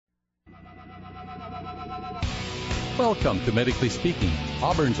Welcome to Medically Speaking,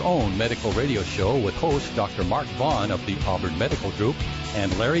 Auburn's own medical radio show with host Dr. Mark Vaughn of the Auburn Medical Group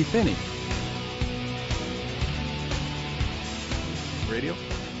and Larry Finney. Radio.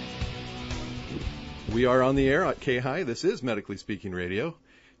 We are on the air at K-High. This is Medically Speaking Radio.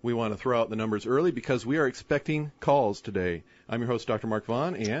 We want to throw out the numbers early because we are expecting calls today. I'm your host, Dr. Mark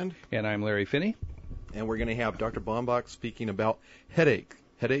Vaughn, and I'm Larry Finney. And we're going to have Dr. Bombach speaking about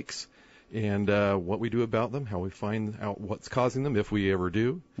headaches, and what we do about them, how we find out what's causing them, if we ever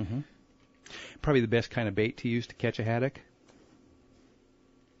do. Mm-hmm. Probably the best kind of bait to use to catch a haddock.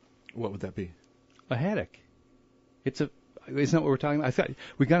 What would that be? A haddock. Isn't that what we're talking about? I thought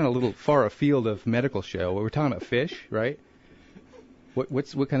we got a little far afield of medical show. We're talking about fish, right?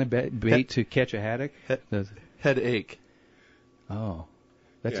 What kind of bait to catch a haddock? Headache. Oh,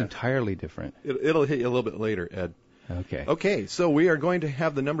 that's entirely different. It'll hit you a little bit later, Ed. Okay, so we are going to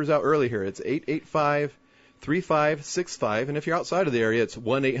have the numbers out early here. It's 885-3565, and if you're outside of the area, it's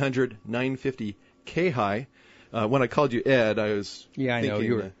 1-800-950-K-HIGH. When I called you Ed, I was thinking I know.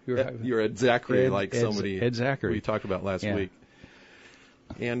 You're Ed Zachary, Ed Zachary we talked about last week.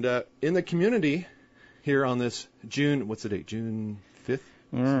 And in the community here on this June, what's the date, June 5th?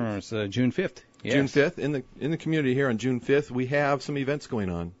 It's June 5th. Yes. June 5th. In the community here on June 5th, we have some events going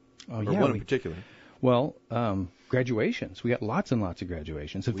on, one in particular. Well, graduations. We got lots and lots of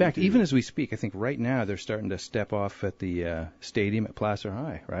graduations. In fact, even as we speak, I think right now they're starting to step off at the stadium at Placer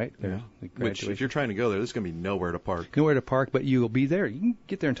High, right? Which, if you're trying to go there, there's going to be nowhere to park. Nowhere to park, but you'll be there. You can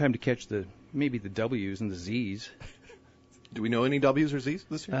get there in time to catch maybe the W's and the Z's. Do we know any W's or Z's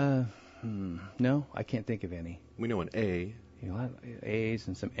this year? No, I can't think of any. We know an A. A lot of A's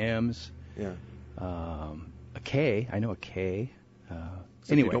and some M's. Yeah. A K. I know a K.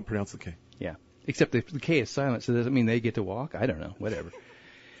 Anyway. You don't pronounce the K. Yeah. Except the K is silent, so does it mean they get to walk? I don't know. Whatever.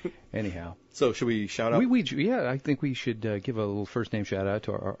 Anyhow. So should we shout out? I think we should give a little first name shout out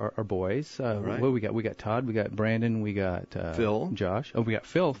to our boys. Right. What we got? We got Todd, we got Brandon, we got Phil, Josh. Oh, we got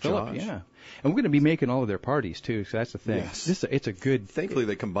Philip. Josh. Yeah. And we're going to be making all of their parties too. So that's the thing. Yes. It's a good. Thankfully,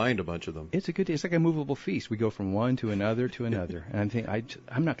 they combined a bunch of them. It's like a movable feast. We go from one to another to another. And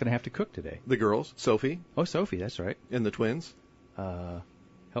I'm not going to have to cook today. The girls, Sophie. Oh, Sophie, that's right. And the twins.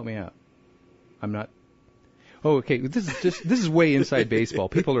 Help me out. I'm not. Oh, okay. This is way inside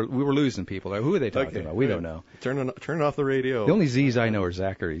baseball. We were losing people. Who are they talking about? We don't know. Turn off the radio. The only Z's I know are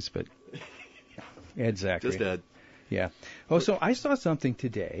Zachary's, but Ed Zachary. Just Ed. Yeah. Oh, so I saw something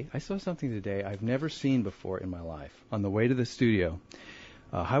today. I've never seen before in my life. On the way to the studio,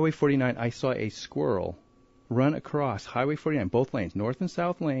 Highway 49, I saw a squirrel run across Highway 49, both lanes, north and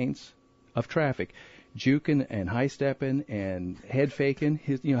south lanes of traffic, juking and high-stepping and head-faking,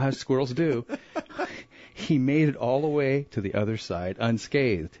 how squirrels do. He made it all the way to the other side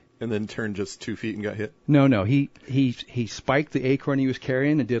unscathed. And then turned just 2 feet and got hit? No. He spiked the acorn he was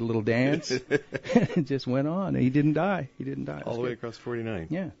carrying and did a little dance. And just went on. He didn't die. All the way across 49.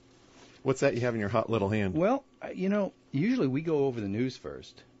 Yeah. What's that you have in your hot little hand? Well, usually we go over the news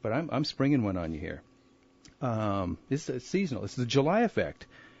first, but I'm springing one on you here. This is seasonal. This is the July effect.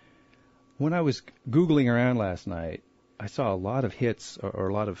 When I was Googling around last night, I saw a lot of hits or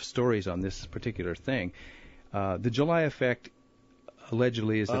a lot of stories on this particular thing. The July effect,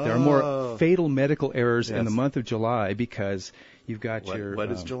 allegedly, is that there are more fatal medical errors in the month of July because you've got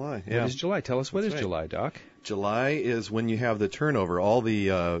What is July? What is July? Tell us what is July, Doc. July is when you have the turnover. All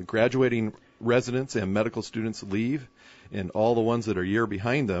the graduating residents and medical students leave, and all the ones that are a year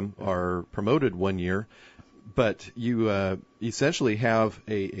behind them are promoted 1 year. But you essentially have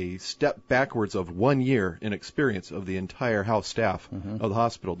a step backwards of 1 year in experience of the entire house staff of the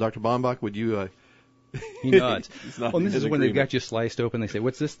hospital. Dr. Bombach, would you... He nods. Well, this is when they've got you sliced open. They say,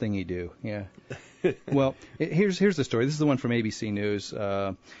 what's this thing you do? Yeah. Well, here's the story. This is the one from ABC News.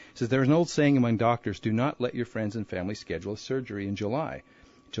 It says, there's an old saying among doctors, do not let your friends and family schedule a surgery in July.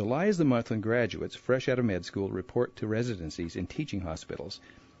 July is the month when graduates, fresh out of med school, report to residencies in teaching hospitals.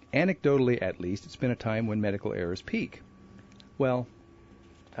 Anecdotally, at least, it's been a time when medical errors peak. Well,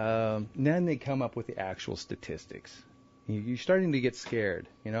 then they come up with the actual statistics. You're starting to get scared.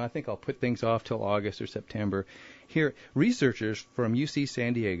 I think I'll put things off till August or September. Here, researchers from UC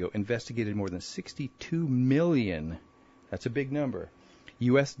San Diego investigated more than 62 million, that's a big number,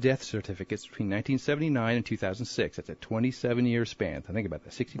 U.S. death certificates between 1979 and 2006. That's a 27-year span. Think about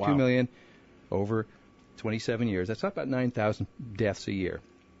that. 62 million over 27 years. That's about 9,000 deaths a year.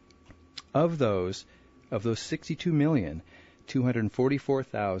 Of those 62 million,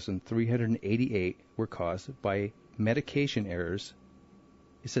 244,388 were caused by medication errors.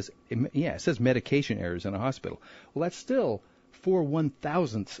 It says medication errors in a hospital. Well, that's still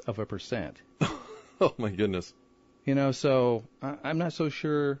 4/1000th of a percent. Oh my goodness. So I'm not so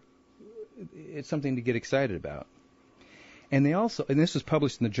sure it's something to get excited about. And this was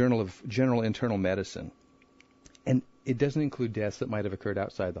published in the Journal of General Internal Medicine, and it doesn't include deaths that might have occurred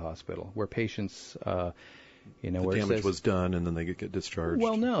outside the hospital, where patients, the damage was done and then they get discharged.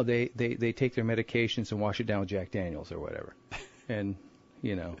 Well, no, they take their medications and wash it down with Jack Daniels or whatever, and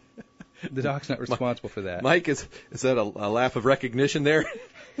the doc's not responsible for that. Mike, is that a laugh of recognition there?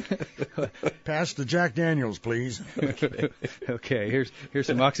 Pass the Jack Daniels, please. Okay, here's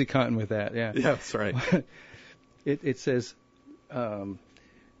some OxyContin with that. Yeah, that's right. It says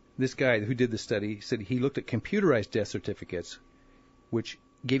this guy who did the study said he looked at computerized death certificates, which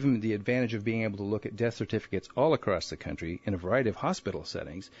gave him the advantage of being able to look at death certificates all across the country in a variety of hospital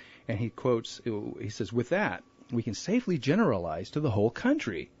settings. And he says, with that, we can safely generalize to the whole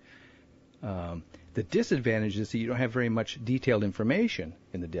country. The disadvantage is that you don't have very much detailed information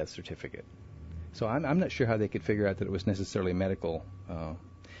in the death certificate. So I'm not sure how they could figure out that it was necessarily medical.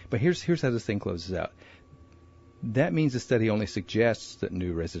 But here's how this thing closes out. That means the study only suggests that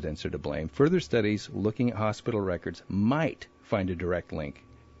new residents are to blame. Further studies looking at hospital records might find a direct link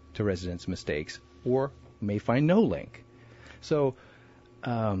to residents' mistakes, or may find no link. So,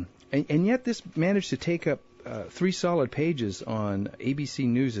 and yet this managed to take up 3 solid pages on ABC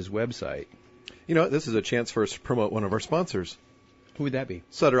News' website. This is a chance for us to promote one of our sponsors. Who would that be?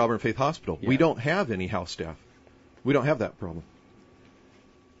 Sutter Auburn Faith Hospital. Yeah. We don't have any house staff. We don't have that problem.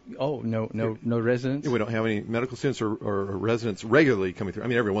 Oh, no residents? We don't have any medical students or residents regularly coming through. I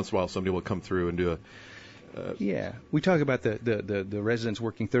mean, every once in a while somebody will come through and do a... Yeah. We talk about the residents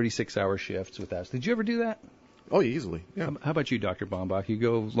working 36-hour shifts with us. Did you ever do that? Oh, easily. Yeah. How about you, Dr. Bombach? You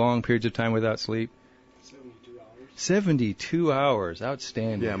go long periods of time without sleep? 72 hours. 72 hours.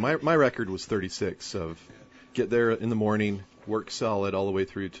 Outstanding. Yeah, my record was 36 of get there in the morning, work solid all the way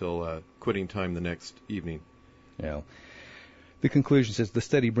through till quitting time the next evening. Yeah. The conclusion says the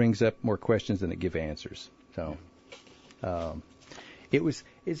study brings up more questions than it gives answers. So,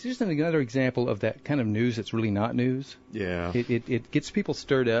 it's just another example of that kind of news that's really not news. Yeah. It gets people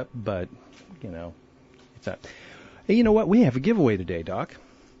stirred up, but it's not. Hey, you know what? We have a giveaway today, Doc.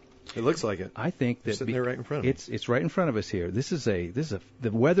 It looks like it. I think that sitting there right in front of us. It's right in front of us here. The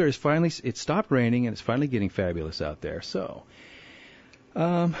weather is finally, it stopped raining and it's finally getting fabulous out there. So,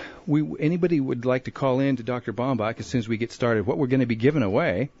 anybody would like to call in to Dr. Bombach as soon as we get started. What we're going to be giving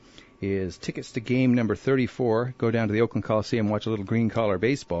away is tickets to game number 34. Go down to the Oakland Coliseum, watch a little green collar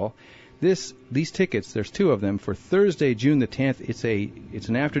baseball. These tickets, there's 2 of them for Thursday, June the 10th. It's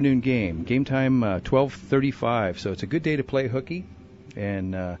an afternoon game. Game time 12:35. So it's a good day to play hooky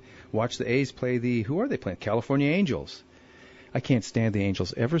and watch the A's play who are they playing? California Angels. I can't stand the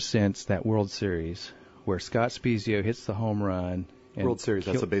Angels ever since that World Series where Scott Spezio hits the home run. World Series,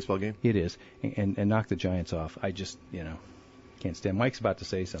 that's a baseball game? It is, and knock the Giants off. I just, can't stand. Mike's about to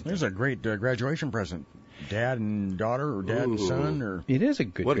say something. There's a great graduation present. Dad and daughter, or dad and son, or it is a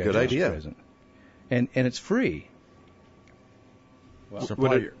good. What a good idea! Present. And it's free. Well,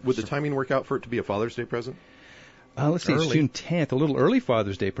 would the timing work out for it to be a Father's Day present? Let's see, it's June 10th, a little early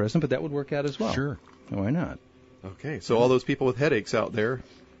Father's Day present, but that would work out as well. Sure. Why not? Okay, so all those people with headaches out there,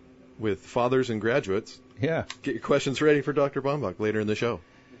 with fathers and graduates, yeah, get your questions ready for Dr. Bombach later in the show.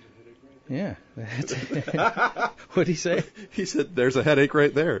 Yeah. What'd he say? He said, there's a headache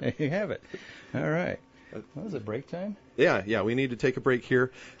right there. There you have it. All right. Well, is it break time? Yeah, we need to take a break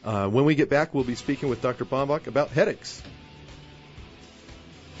here. When we get back, we'll be speaking with Dr. Bombach about headaches.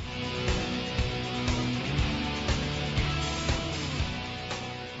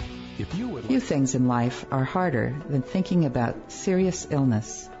 Few things in life are harder than thinking about serious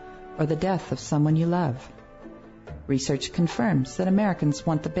illness or the death of someone you love. Research confirms that Americans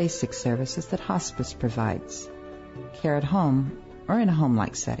want the basic services that hospice provides: care at home or in a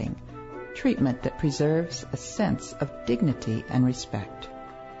home-like setting, treatment that preserves a sense of dignity and respect,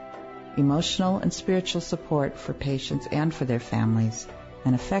 emotional and spiritual support for patients and for their families,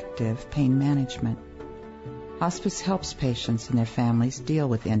 and effective pain management. Hospice helps patients and their families deal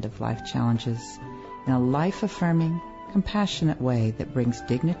with end-of-life challenges in a life-affirming, compassionate way that brings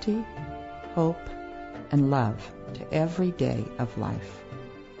dignity, hope, and love to every day of life.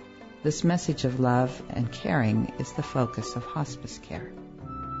 This message of love and caring is the focus of hospice care.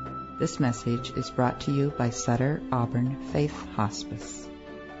 This message is brought to you by Sutter Auburn Faith Hospice.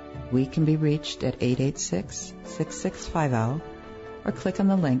 We can be reached at 886-6650 or click on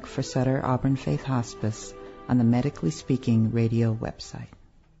the link for Sutter Auburn Faith Hospice on the Medically Speaking radio website.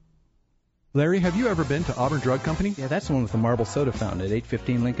 Larry, have you ever been to Auburn Drug Company? Yeah, that's the one with the marble soda fountain at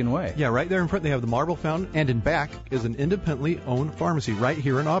 815 Lincoln Way. Yeah, right there in front they have the marble fountain, and in back is an independently owned pharmacy right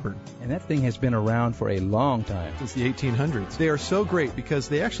here in Auburn. And that thing has been around for a long time. Since the 1800s. They are so great because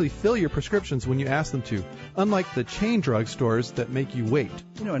they actually fill your prescriptions when you ask them to, unlike the chain drug stores that make you wait.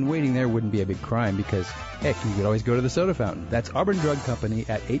 You know, and waiting there wouldn't be a big crime because, heck, you could always go to the soda fountain. That's Auburn Drug Company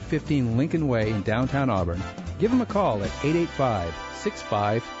at 815 Lincoln Way in downtown Auburn. Give them a call at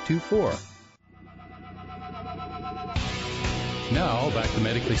 885-6524. Now, back to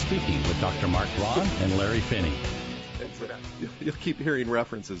Medically Speaking with Dr. Mark Vaughn and Larry Finney. You'll keep hearing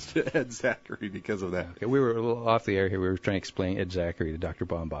references to Ed Zachary because of that. Okay, we were a little off the air here. We were trying to explain Ed Zachary to Dr.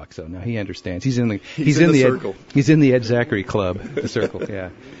 Baumbach, so now he understands. He's in the circle. He's in the Ed Zachary club, the circle.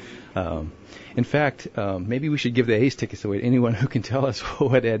 Yeah. In fact, maybe we should give the Ace tickets away to anyone who can tell us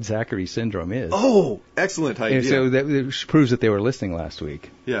what Ed Zachary syndrome is. Oh, excellent idea. And so that proves that they were listening last week.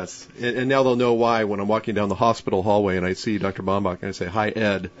 Yes, and now they'll know why when I'm walking down the hospital hallway and I see Dr. Baumbach and I say, "Hi,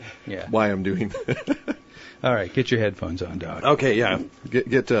 Ed." Yeah. Why I'm doing that. All right, get your headphones on, Doc. Okay, yeah.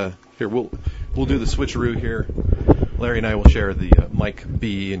 Get here. We'll do the switcheroo here. Larry and I will share the mic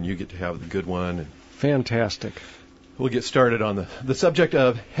B, and you get to have the good one. Fantastic. We'll get started on the subject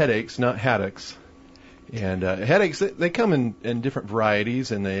of headaches, not headaches. And headaches, they come in different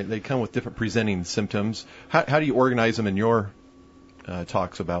varieties, and they come with different presenting symptoms. How do you organize them in your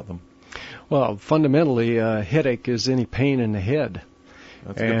talks about them? Well, fundamentally, headache is any pain in the head.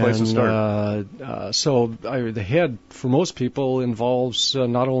 That's a good place to start. The head, for most people, involves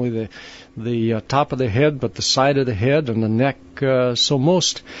not only the top of the head, but the side of the head and the neck. So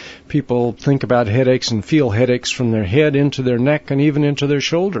most people think about headaches and feel headaches from their head into their neck and even into their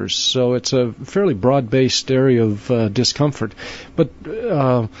shoulders. So it's a fairly broad-based area of discomfort. But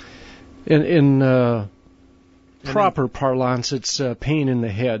in proper parlance, it's pain in the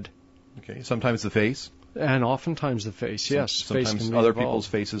head. Okay. Sometimes the face. And oftentimes the face, yes. Sometimes face can other involved. people's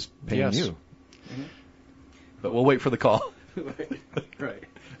faces pain yes. you. Mm-hmm. But we'll wait for the call. Right.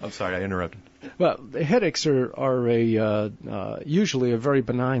 I'm sorry, I interrupted. Well, the headaches are usually a very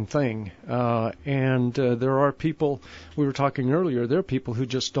benign thing, and there are people. We were talking earlier. There are people who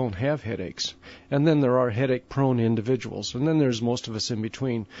just don't have headaches, and then there are headache-prone individuals, and then there's most of us in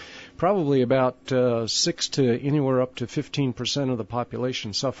between. Probably about 6 to anywhere up to 15% of the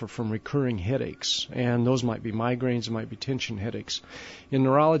population suffer from recurring headaches, and those might be migraines, might be tension headaches. In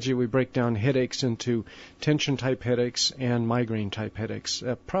neurology, we break down headaches into tension-type headaches and migraine-type headaches.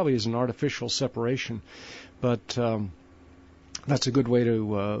 Probably is an artificial separation, but that's a good way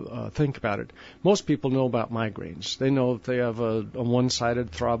to think about it. Most people know about migraines. They know if they have a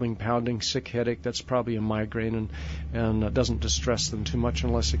one-sided throbbing, pounding, sick headache, that's probably a migraine, and doesn't distress them too much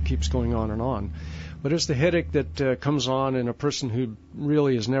unless it keeps going on and on. But it's the headache that comes on in a person who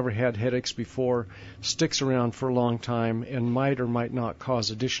really has never had headaches before, sticks around for a long time, and might or might not cause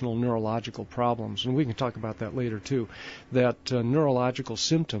additional neurological problems. And we can talk about that later, too, that neurological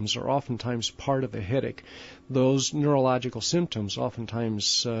symptoms are oftentimes part of the headache. Those neurological symptoms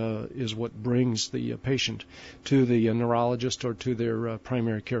oftentimes is what brings the patient to the neurologist or to their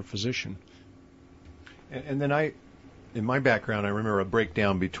primary care physician. And then in my background, I remember a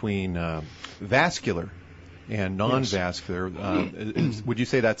breakdown between vascular and non-vascular. Yes. Would you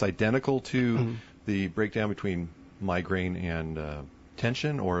say that's identical to the breakdown between migraine and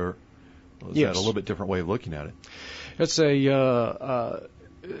tension, or is yes. that a little bit different way of looking at it?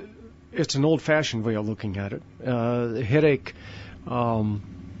 It's an old-fashioned way of looking at it. Headache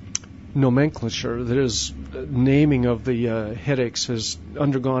nomenclature, that is, naming of the headaches, has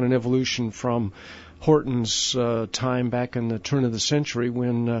undergone an evolution from Horton's time back in the turn of the century,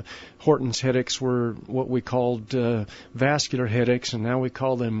 when Horton's headaches were what we called vascular headaches, and now we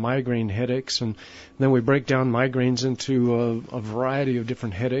call them migraine headaches. And then we break down migraines into a variety of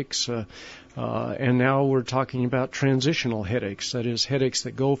different headaches. And now we're talking about transitional headaches, that is, headaches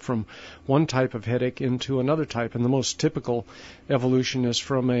that go from one type of headache into another type. And the most typical evolution is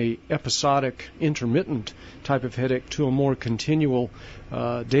from a episodic, intermittent type of headache to a more continual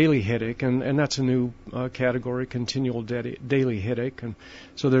daily headache, and that's a new category, continual daily headache. And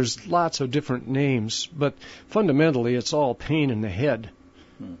so there's lots of different names, but fundamentally it's all pain in the head.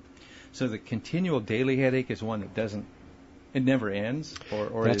 So the continual daily headache is one that it never ends,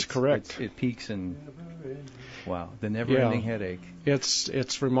 or that's correct. It peaks and the never-ending headache.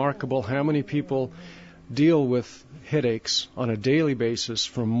 It's remarkable how many people deal with headaches on a daily basis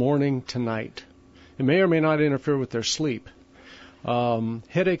from morning to night. It may or may not interfere with their sleep.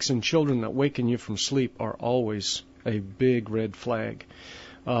 Headaches in children that waken you from sleep are always a big red flag.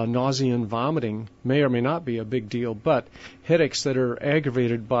 nausea and vomiting may or may not be a big deal, but headaches that are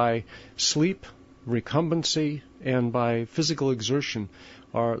aggravated by sleep, recumbency, and by physical exertion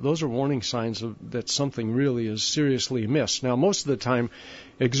those are warning signs that something really is seriously amiss. Now, most of the time,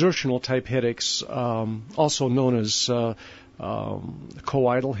 exertional type headaches, also known as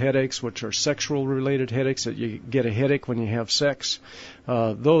coital headaches, which are sexual related headaches, that you get a headache when you have sex,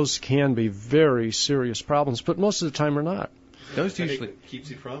 those can be very serious problems, but most of the time are not. Those usually keeps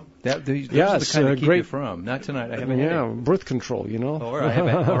you from? Those are the kind that keep you from. Not tonight. I have a headache. Yeah, birth control, Or I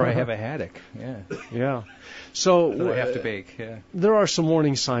have a headache. Yeah. Yeah. So I have to bake. Yeah. There are some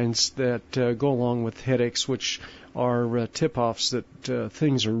warning signs that go along with headaches, which are tip-offs that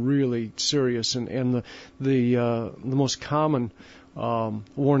things are really serious. And the most common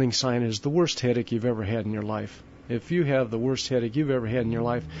warning sign is the worst headache you've ever had in your life. If you have the worst headache you've ever had in your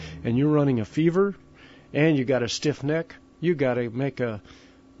life, and you're running a fever, and you got a stiff neck, you got to make a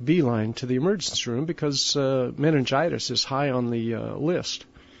beeline to the emergency room because meningitis is high on the list.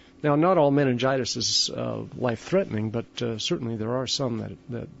 Now, not all meningitis is life-threatening, but certainly there are some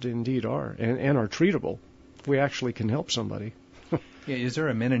that indeed are and are treatable if we actually can help somebody. Yeah, is there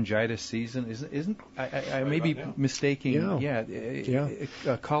a meningitis season? I may be mistaking.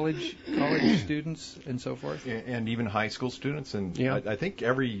 College students and so forth, and even high school students, and I think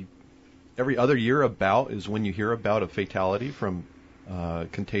every other year about is when you hear about a fatality from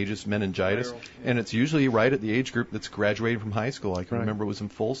contagious meningitis, and it's usually right at the age group that's graduating from high school. I can remember it was in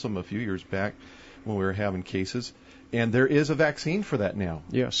Folsom a few years back when we were having cases, and there is a vaccine for that now.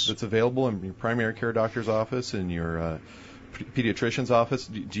 Yes, it's available in your primary care doctor's office and your pediatrician's office.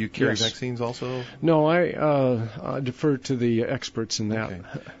 Do you carry vaccines also? No, I defer to the experts in that. Okay.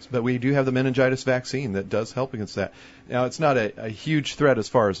 But we do have the meningitis vaccine that does help against that. Now, it's not a huge threat as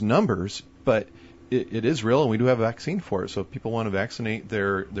far as numbers, but it is real, and we do have a vaccine for it. So if people want to vaccinate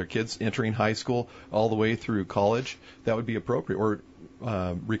their kids entering high school all the way through college, that would be appropriate. Or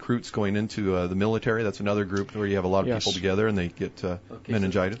recruits going into the military, that's another group where you have a lot of people together and they get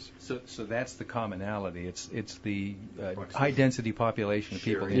meningitis. So that's the commonality. It's the high-density population of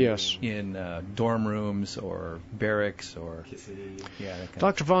people in dorm rooms or barracks or...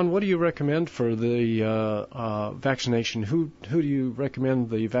 Dr. Vaughn, what do you recommend for the vaccination? Who do you recommend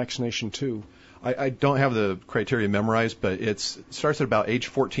the vaccination to? I don't have the criteria memorized, but it starts at about age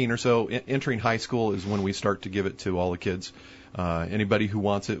 14 or so. Entering high school is when we start to give it to all the kids. Anybody who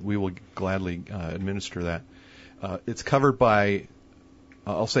wants it, we will gladly administer that. It's covered by,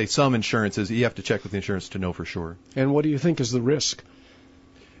 I'll say, some insurances. You have to check with the insurance to know for sure. And what do you think is the risk?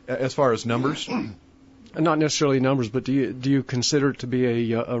 As far as numbers? Not necessarily numbers, but do you consider it to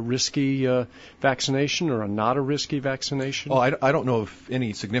be a risky vaccination or not a risky vaccination? Oh, I don't know of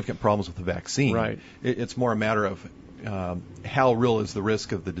any significant problems with the vaccine. Right. It's more a matter of how real is the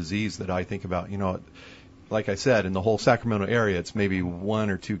risk of the disease that I think about. You know, like I said, in the whole Sacramento area, it's maybe 1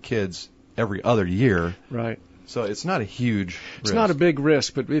 or 2 kids every other year. Right. So it's not a huge risk. It's not a big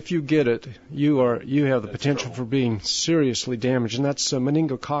risk, but if you get it, you have the potential for being seriously damaged, and that's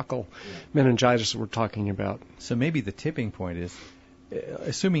meningococcal meningitis that we're talking about. So maybe the tipping point is,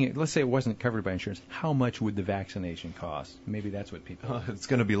 assuming, let's say it wasn't covered by insurance, how much would the vaccination cost? Maybe that's what people... it's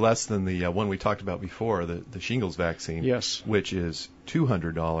going to be less than the one we talked about before, the shingles vaccine, which is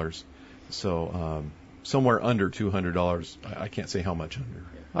 $200. So somewhere under $200. I can't say how much under.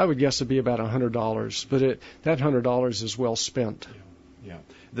 I would guess it'd be about $100, but that $100 is well spent. Yeah.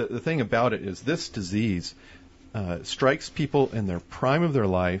 The thing about it is this disease strikes people in their prime of their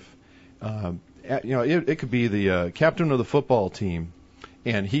life. It could be the captain of the football team,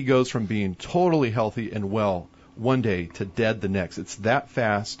 and he goes from being totally healthy and well one day to dead the next. It's that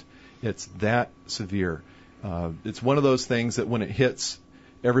fast. It's that severe. It's one of those things that when it hits,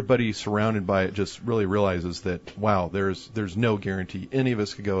 everybody surrounded by it just really realizes that, wow, there's no guarantee. Any of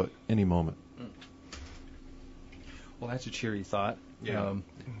us could go at any moment. Well, that's a cheery thought. Yeah.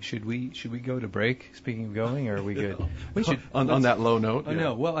 Should we go to break? Speaking of going, or are we good? We should. on that low note.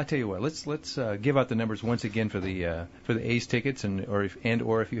 No. Well, I tell you what. Let's give out the numbers once again for the A's tickets, or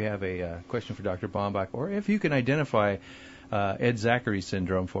if you have a question for Dr. Bombach, or if you can identify Ed Zachary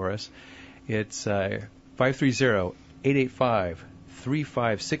syndrome for us, it's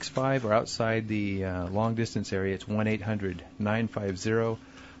 530-885-3565, or outside the long distance area, it's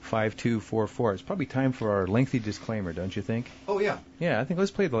 1-800-950-5244. It's probably time for our lengthy disclaimer, don't you think? Oh, yeah. Yeah, I think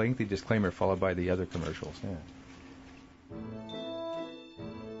let's play the lengthy disclaimer followed by the other commercials. Yeah.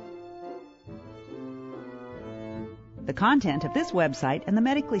 The content of this website and the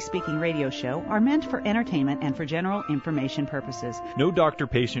Medically Speaking radio show are meant for entertainment and for general information purposes. No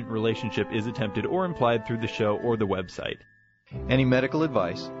doctor-patient relationship is attempted or implied through the show or the website. Any medical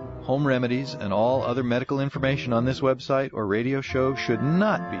advice, home remedies, and all other medical information on this website or radio show should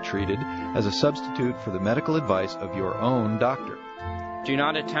not be treated as a substitute for the medical advice of your own doctor. Do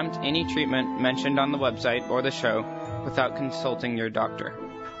not attempt any treatment mentioned on the website or the show without consulting your doctor.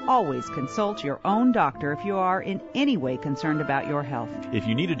 Always consult your own doctor if you are in any way concerned about your health. If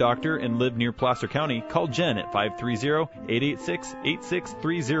you need a doctor and live near Placer County, call Jen at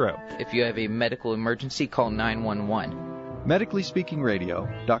 530-886-8630. If you have a medical emergency, call 911. Medically Speaking Radio,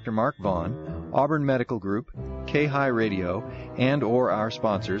 Dr. Mark Vaughn, Auburn Medical Group, K-High Radio, and or our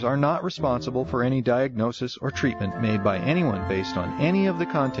sponsors are not responsible for any diagnosis or treatment made by anyone based on any of the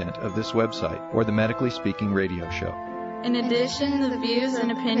content of this website or the Medically Speaking Radio show. In addition, the views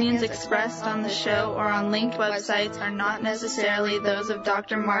and opinions expressed on the show or on linked websites are not necessarily those of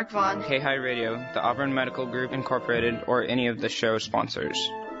Dr. Mark Vaughn, K-High Radio, the Auburn Medical Group Incorporated, or any of the show sponsors.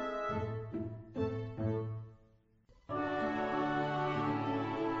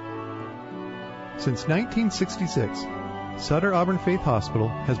 Since 1966, Sutter Auburn Faith Hospital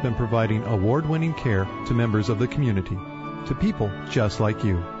has been providing award-winning care to members of the community, to people just like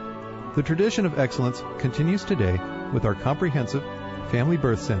you. The tradition of excellence continues today with our comprehensive family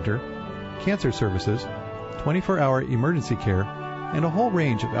birth center, cancer services, 24-hour emergency care, and a whole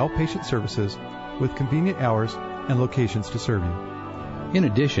range of outpatient services with convenient hours and locations to serve you. In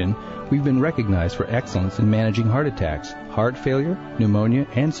addition, we've been recognized for excellence in managing heart attacks, heart failure, pneumonia,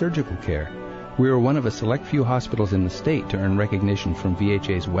 and surgical care. We are one of a select few hospitals in the state to earn recognition from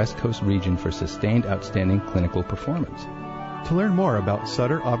VHA's West Coast region for sustained outstanding clinical performance. To learn more about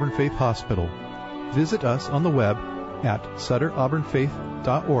Sutter Auburn Faith Hospital, visit us on the web at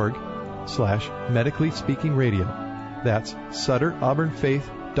sutterauburnfaith.org/medically speaking radio. That's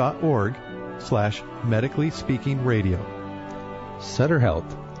sutterauburnfaith.org/medically speaking radio. Sutter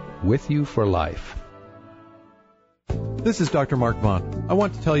Health, with you for life. This is Dr. Mark Vaughn. I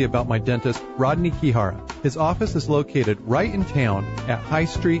want to tell you about my dentist, Rodney Kihara. His office is located right in town at High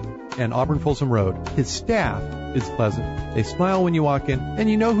Street and Auburn Folsom Road. His staff is pleasant. They smile when you walk in,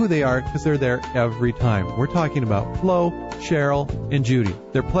 and you know who they are because they're there every time. We're talking about Flo, Cheryl, and Judy.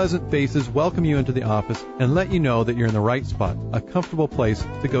 Their pleasant faces welcome you into the office and let you know that you're in the right spot, a comfortable place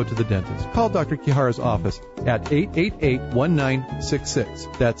to go to the dentist. Call Dr. Kihara's office at 888-1966.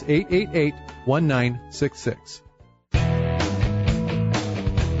 That's 888-1966.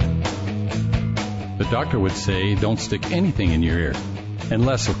 The doctor would say don't stick anything in your ear.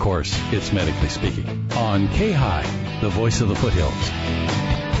 Unless, of course, it's medically speaking. On K-High, the voice of the foothills.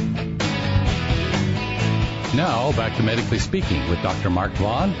 Now, back to Medically Speaking with Dr. Mark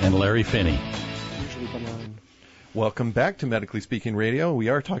Vaughn and Larry Finney. Welcome back to Medically Speaking Radio. We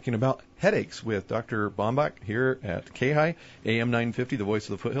are talking about headaches with Dr. Bombach here at K-High, AM 950, the voice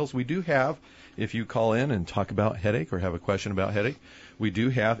of the foothills. We do have, if you call in and talk about headache or have a question about headache, we do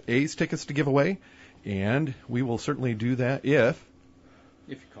have A's tickets to give away, and we will certainly do that if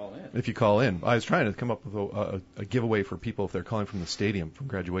you call in. If you call in. I was trying to come up with a giveaway for people if they're calling from the stadium from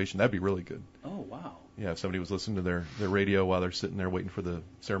graduation. That'd be really good. Oh, wow. Yeah, if somebody was listening to their radio while they're sitting there waiting for the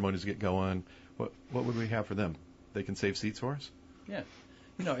ceremonies to get going, what would we have for them? They can save seats for us? Yeah.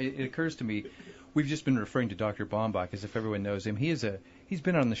 You know, it occurs to me, we've just been referring to Dr. Bombach as if everyone knows him. He's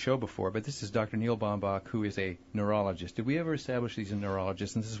been on the show before, but this is Dr. Neil Bombach, who is a neurologist. Did we ever establish he's a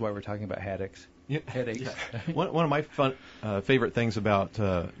neurologist? And this is why we're talking about headaches. Yeah. Headaches. Yeah. One of my favorite things about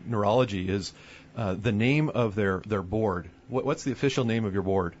neurology is the name of their board. What's the official name of your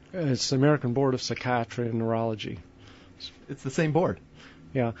board? It's the American Board of Psychiatry and Neurology. It's the same board.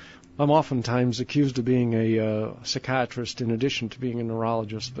 Yeah. I'm oftentimes accused of being a psychiatrist in addition to being a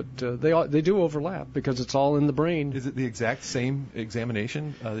neurologist, but they do overlap because it's all in the brain. Is it the exact same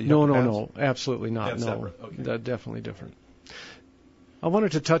examination? No, absolutely not. That's no, separate. Okay. That's definitely different. I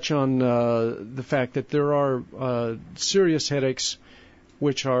wanted to touch on the fact that there are serious headaches,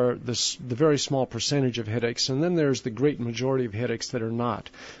 which are the very small percentage of headaches, and then there's the great majority of headaches that are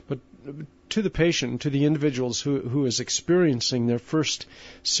not. But to the patient, to the individuals who is experiencing their first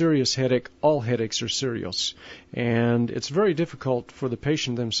serious headache, all headaches are serious. And it's very difficult for the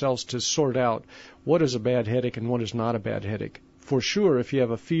patient themselves to sort out what is a bad headache and what is not a bad headache. For sure, if you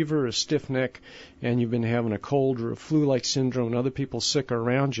have a fever, a stiff neck, and you've been having a cold or a flu-like syndrome, and other people sick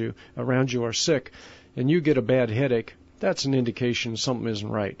around you are sick, and you get a bad headache, that's an indication something isn't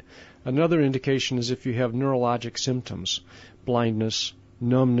right. Another indication is if you have neurologic symptoms, blindness,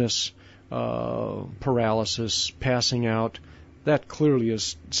 numbness, paralysis, passing out, that clearly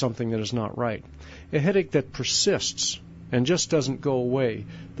is something that is not right. A headache that persists and just doesn't go away,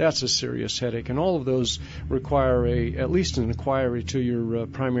 that's a serious headache, and all of those require at least an inquiry to your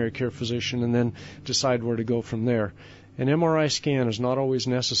primary care physician and then decide where to go from there. An MRI scan is not always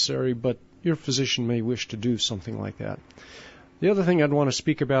necessary, but your physician may wish to do something like that. The other thing I'd want to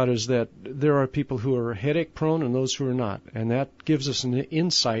speak about is that there are people who are headache prone and those who are not, and that gives us an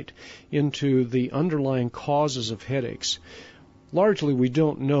insight into the underlying causes of headaches. Largely, we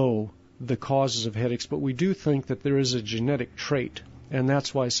don't know the causes of headaches, but we do think that there is a genetic trait, and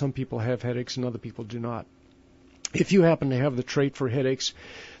that's why some people have headaches and other people do not. If you happen to have the trait for headaches,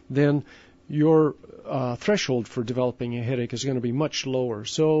 then your threshold for developing a headache is going to be much lower.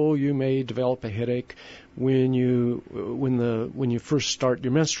 So you may develop a headache when you first start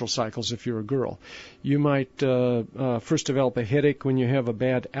your menstrual cycles if you're a girl. You might first develop a headache when you have a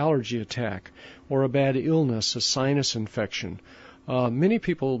bad allergy attack or a bad illness, a sinus infection. Many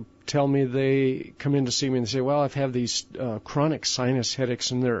people tell me they come in to see me and say, well, I've had these chronic sinus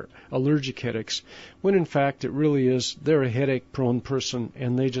headaches and they're allergic headaches, when in fact it really is they're a headache-prone person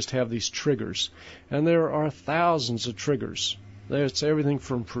and they just have these triggers. And there are thousands of triggers. It's everything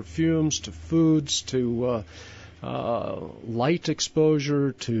from perfumes to foods to light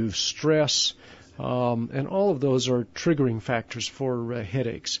exposure to stress, and all of those are triggering factors for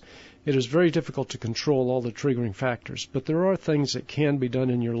headaches. It is very difficult to control all the triggering factors, but there are things that can be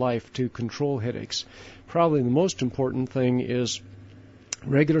done in your life to control headaches. Probably the most important thing is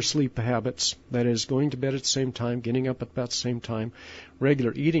regular sleep habits, that is, going to bed at the same time, getting up at about the same time,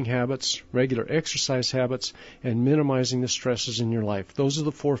 regular eating habits, regular exercise habits, and minimizing the stresses in your life. Those are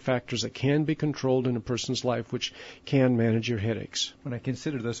the 4 factors that can be controlled in a person's life, which can manage your headaches. When I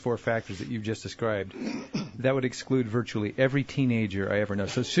consider those 4 factors that you've just described, that would exclude virtually every teenager I ever know.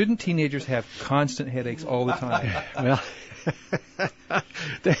 So shouldn't teenagers have constant headaches all the time? Well,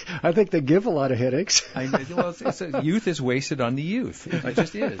 I think they give a lot of headaches. Youth is wasted on the youth. It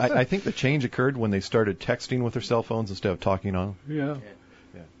just is. I think the change occurred when they started texting with their cell phones instead of talking on them.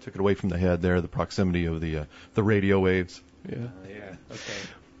 Yeah. Took it away from the head there, the proximity of the radio waves. Okay.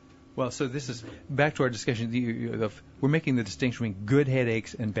 Well, so this is back to our discussion. We're making the distinction between good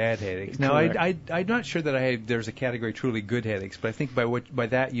headaches and bad headaches. Now, I'm not sure that there's a category truly good headaches, but I think by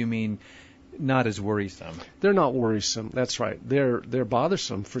that you mean not as worrisome. They're not worrisome. That's right. They're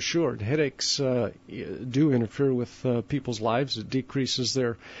bothersome for sure. Headaches do interfere with people's lives. It decreases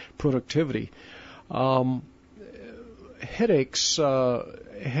their productivity. Headaches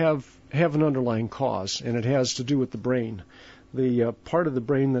have an underlying cause, and it has to do with the brain. The part of the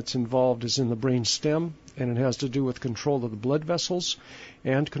brain that's involved is in the brain stem, and it has to do with control of the blood vessels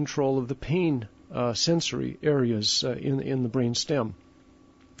and control of the pain sensory areas in the brain stem.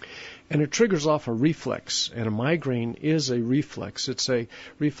 And it triggers off a reflex, and a migraine is a reflex. It's a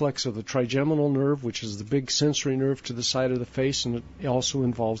reflex of the trigeminal nerve, which is the big sensory nerve to the side of the face, and it also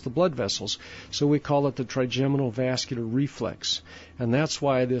involves the blood vessels. So we call it the trigeminal vascular reflex, and that's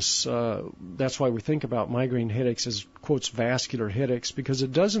why we think about migraine headaches as, quotes, vascular headaches, because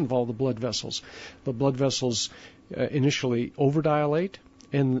it does involve the blood vessels. The blood vessels initially overdilate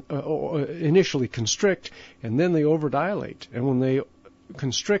and initially constrict, and then they overdilate, and when they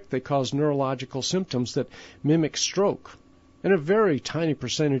constrict, they cause neurological symptoms that mimic stroke. And a very tiny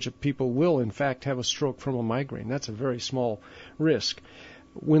percentage of people will, in fact, have a stroke from a migraine. That's a very small risk.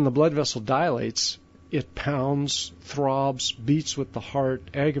 When the blood vessel dilates, it pounds, throbs, beats with the heart,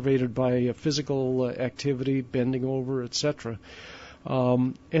 aggravated by physical activity, bending over, etc.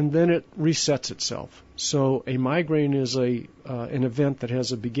 And then it resets itself. So a migraine is an event that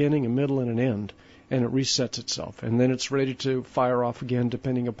has a beginning, a middle, and an end, and it resets itself, and then it's ready to fire off again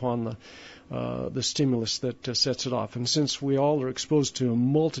depending upon the stimulus that sets it off. And since we all are exposed to a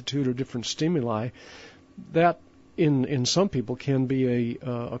multitude of different stimuli, that in some people can be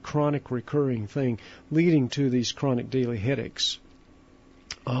a chronic recurring thing, leading to these chronic daily headaches.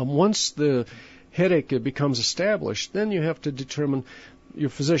 Once the headache becomes established, then you have to determine, your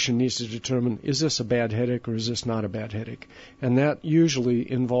physician needs to determine, is this a bad headache or is this not a bad headache? And that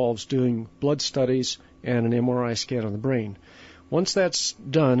usually involves doing blood studies and an MRI scan of the brain. Once that's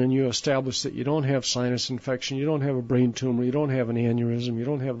done and you establish that you don't have sinus infection, you don't have a brain tumor, you don't have an aneurysm, you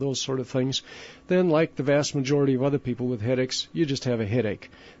don't have those sort of things, then like the vast majority of other people with headaches, you just have a headache.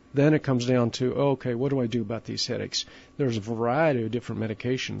 Then it comes down to, okay, what do I do about these headaches? There's a variety of different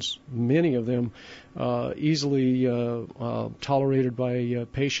medications, many of them easily tolerated by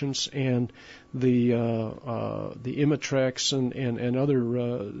patients, and the Imitrex and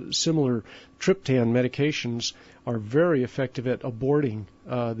other similar triptan medications are very effective at aborting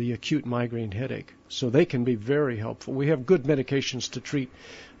the acute migraine headache. So they can be very helpful. We have good medications to treat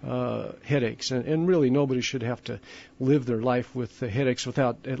headaches, and really nobody should have to live their life with headaches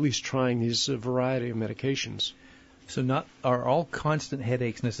without at least trying these variety of medications. So are all constant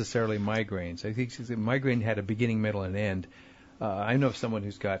headaches necessarily migraines? I think migraine had a beginning, middle, and end. I know of someone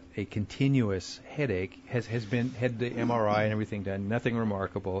who's got a continuous headache, had the MRI and everything done, nothing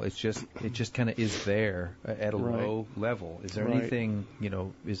remarkable. It just kind of is there at a low level. Is there anything,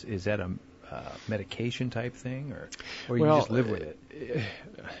 is that a medication type thing, or you just live with it?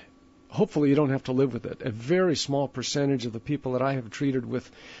 Hopefully you don't have to live with it. A very small percentage of the people that I have treated with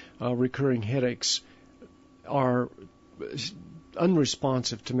recurring headaches are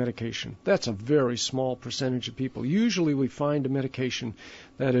unresponsive to medication. That's a very small percentage of people. Usually we find a medication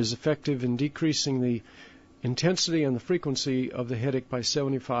that is effective in decreasing the intensity and the frequency of the headache by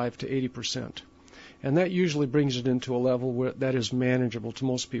 75 to 80%. And that usually brings it into a level where that is manageable to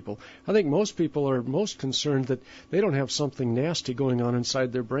most people. I think most people are most concerned that they don't have something nasty going on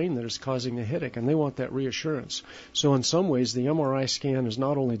inside their brain that is causing the headache, and they want that reassurance. So in some ways, the MRI scan is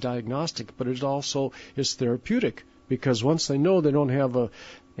not only diagnostic, but it also is therapeutic, because once they know they don't have a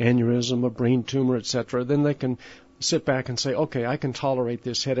aneurysm, a brain tumor, etc., then they can sit back and say, okay, I can tolerate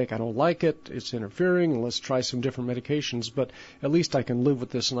this headache. I don't like it. It's interfering, and let's try some different medications. But at least I can live with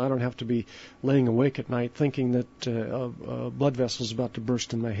this, and I don't have to be laying awake at night thinking that a blood vessel is about to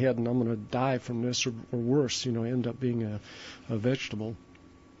burst in my head and I'm going to die from this, or worse, end up being a vegetable.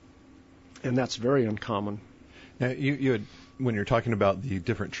 And that's very uncommon. Now, you had, when you're talking about the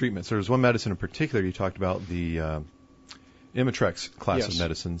different treatments, there was one medicine in particular you talked about, the Imitrex class of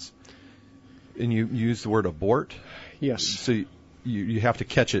medicines. And you use the word abort? Yes. So you have to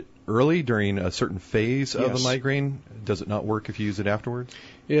catch it early during a certain phase of the migraine? Does it not work if you use it afterwards?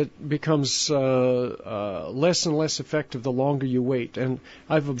 It becomes less and less effective the longer you wait. And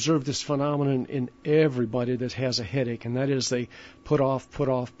I've observed this phenomenon in everybody that has a headache, and that is they put off.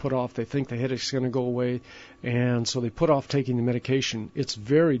 They think the headache's going to go away, and so they put off taking the medication. It's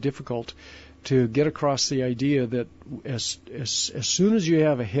very difficult to get across the idea that as soon as you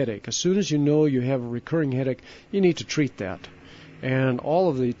have a headache, as soon as you know you have a recurring headache, you need to treat that. And all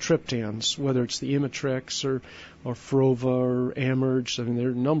of the triptans, whether it's the Imitrex or Frova or Amerge, I mean, there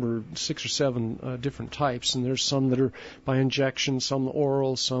are a number, 6 or 7 different types, and there's some that are by injection, some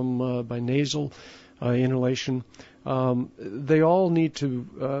oral, some by nasal inhalation. They all need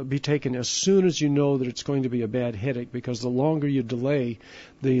to be taken as soon as you know that it's going to be a bad headache, because the longer you delay,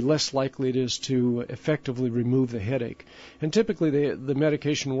 the less likely it is to effectively remove the headache. And typically the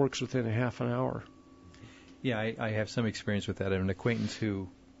medication works within a half an hour. Yeah, I have some experience with that. I have an acquaintance who,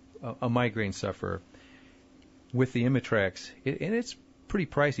 a migraine sufferer, with the Imitrex, and it's pretty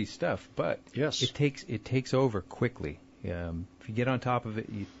pricey stuff, but it takes over quickly. If you get on top of it,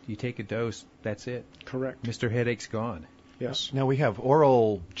 you take a dose, that's it. Correct. Mr. Headache's gone. Yes. Now we have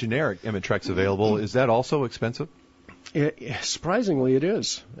oral generic Imitrex available. Is that also expensive? Surprisingly, it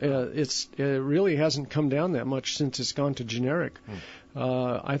is. It really hasn't come down that much since it's gone to generic.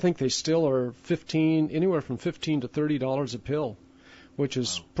 I think they still are anywhere from $15 to $30 a pill, which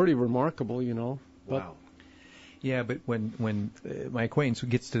is pretty remarkable, But, wow. Yeah, but when my acquaintance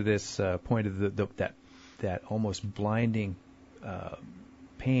gets to this point of that almost blinding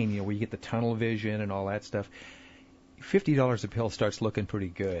pain, where you get the tunnel vision and all that stuff, $50 a pill starts looking pretty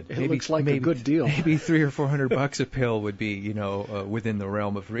good. It looks like a good deal. Maybe $300 or $400 a pill would be, within the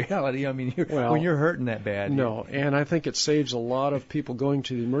realm of reality. I mean, when you're hurting that bad. No, and I think it saves a lot of people going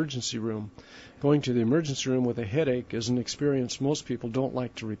to the emergency room. Going to the emergency room with a headache is an experience most people don't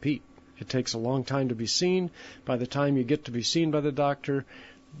like to repeat. It takes a long time to be seen. By the time you get to be seen by the doctor,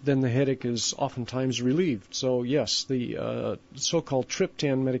 then the headache is oftentimes relieved. So yes, the so-called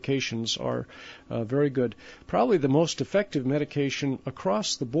triptan medications are very good. Probably the most effective medication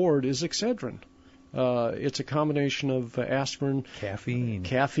across the board is Excedrin. It's a combination of aspirin,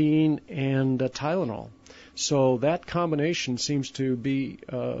 caffeine, and Tylenol. So that combination seems to be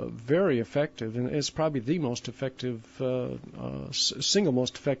very effective, and it's probably the most effective, single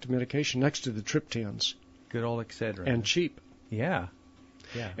most effective medication next to the triptans. Good old Excedrin. And cheap. Yeah.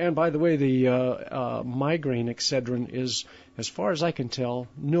 Yeah. And by the way, the migraine Excedrin is, as far as I can tell,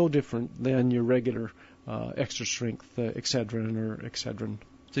 no different than your regular extra strength Excedrin or Excedrin.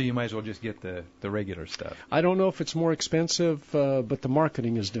 So you might as well just get the regular stuff. I don't know if it's more expensive, but the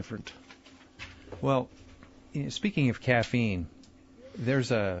marketing is different. Well, speaking of caffeine,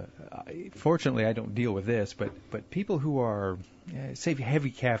 there's fortunately I don't deal with this, but people who are, say,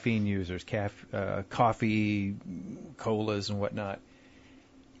 heavy caffeine users, coffee, colas and whatnot,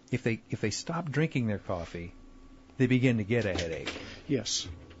 if they stop drinking their coffee, they begin to get a headache. Yes.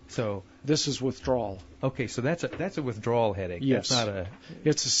 So this is withdrawal. Okay, so that's a withdrawal headache. Yes. That's not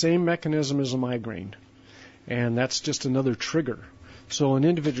It's the same mechanism as a migraine, and that's just another trigger. So an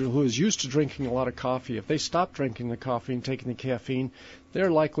individual who is used to drinking a lot of coffee, if they stop drinking the coffee and taking the caffeine,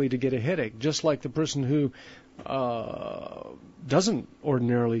 they're likely to get a headache, just like the person who doesn't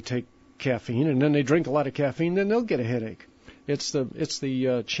ordinarily take caffeine and then they drink a lot of caffeine, then they'll get a headache. It's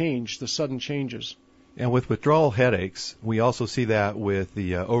the change, the sudden changes. And with withdrawal headaches, we also see that with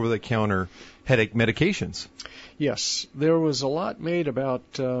the over-the-counter headache medications. Yes, there was a lot made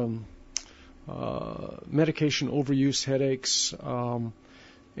about medication overuse headaches,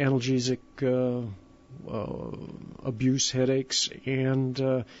 analgesic abuse headaches,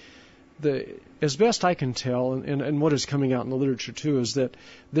 and as best I can tell, and what is coming out in the literature too, is that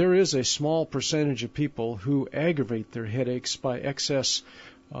there is a small percentage of people who aggravate their headaches by excess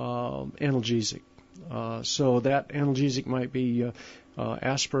analgesic. So that analgesic might be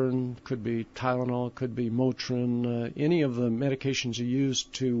aspirin, could be Tylenol, could be Motrin. Any of the medications you use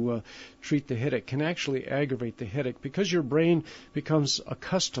to treat the headache can actually aggravate the headache because your brain becomes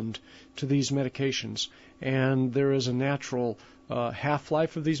accustomed to these medications, and there is a natural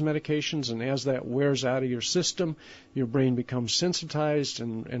half-life of these medications, and as that wears out of your system, your brain becomes sensitized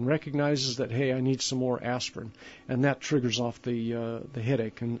and recognizes that, hey, I need some more aspirin, and that triggers off the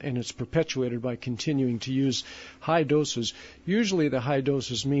headache, and it's perpetuated by continuing to use high doses. Usually the high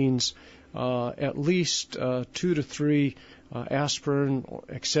doses means at least 2 to 3 aspirin,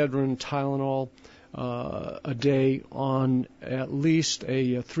 Excedrin, Tylenol a day on at least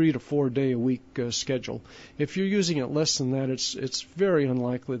a 3 to 4 day a week schedule. If you're using it less than that, it's very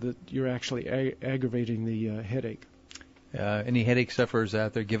unlikely that you're actually aggravating the headache. Any headache sufferers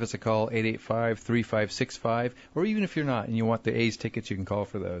out there, give us a call, 885-3565, or even if you're not and you want the A's tickets, you can call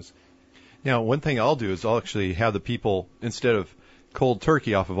for those. Now, one thing I'll do is I'll actually have the people, instead of cold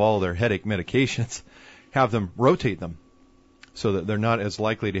turkey off of all their headache medications, have them rotate them, so that they're not as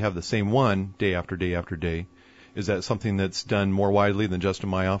likely to have the same one day after day after day. Is that something that's done more widely than just in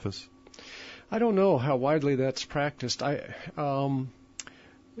my office? I don't know how widely that's practiced. Our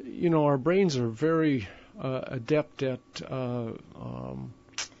brains are very adept at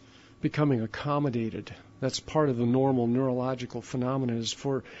becoming accommodated. That's part of the normal neurological phenomena, is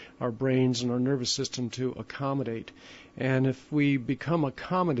for our brains and our nervous system to accommodate. And if we become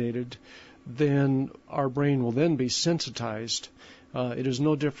accommodated, then our brain will then be sensitized. It is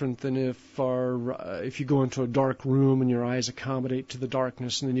no different than if you go into a dark room and your eyes accommodate to the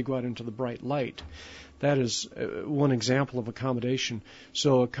darkness and then you go out into the bright light. That is one example of accommodation.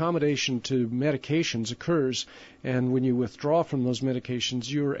 So accommodation to medications occurs, and when you withdraw from those medications,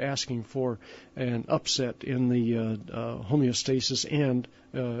 you're asking for an upset in the homeostasis and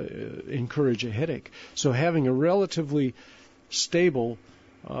encourage a headache. So having a relatively stable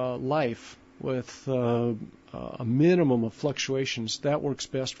life with a minimum of fluctuations, that works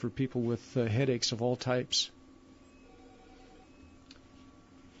best for people with headaches of all types.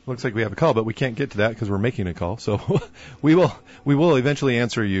 Looks like we have a call, but we can't get to that because we're making a call. So we will eventually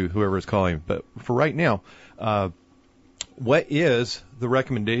answer you, whoever is calling. But for right now, what is the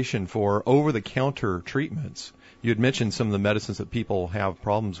recommendation for over-the-counter treatments? You had mentioned some of the medicines that people have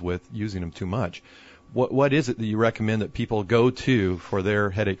problems with using them too much. What is it that you recommend that people go to for their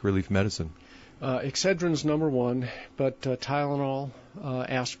headache relief medicine? Excedrin's number one, but Tylenol,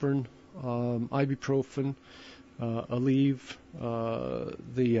 aspirin, ibuprofen, Aleve,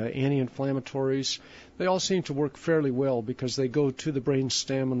 the anti-inflammatories, they all seem to work fairly well because they go to the brain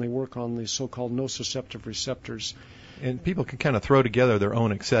stem and they work on the so-called nociceptive receptors. And people can kind of throw together their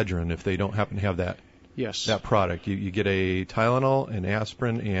own Excedrin if they don't happen to have that. Yes. That product. You get a Tylenol, an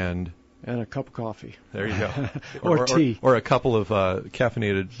aspirin, and a cup of coffee. There you go. or tea. Or a couple of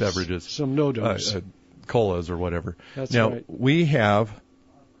caffeinated beverages. Some no-dos. Colas or whatever. That's now, right. We have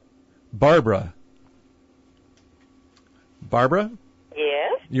Barbara. Barbara?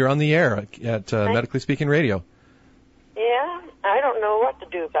 Yes? You're on the air at Medically Speaking Radio. Yeah, I don't know what to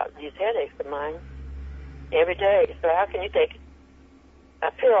do about these headaches of mine every day. So how can you take a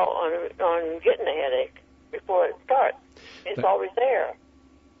pill on getting a headache before it starts? It's always there.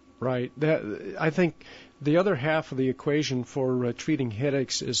 Right. I think the other half of the equation for treating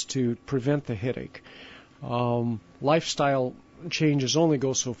headaches is to prevent the headache. Lifestyle changes only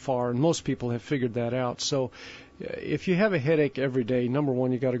go so far, and most people have figured that out. So if you have a headache every day, number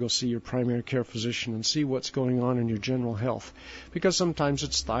one, you got to go see your primary care physician and see what's going on in your general health, because sometimes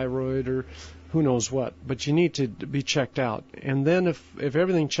it's thyroid or who knows what, but you need to be checked out. And then if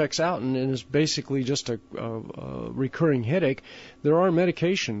everything checks out and is basically just a recurring headache, there are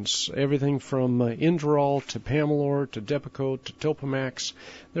medications, everything from Inderal to Pamelor to Depakote to Topamax.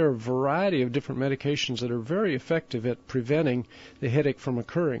 There are a variety of different medications that are very effective at preventing the headache from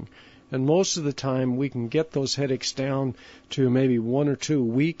occurring. And most of the time we can get those headaches down to maybe 1 or 2 a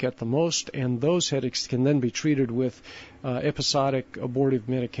week at the most, and those headaches can then be treated with episodic abortive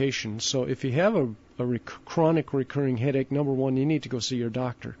medication. So if you have a chronic recurring headache, number one, you need to go see your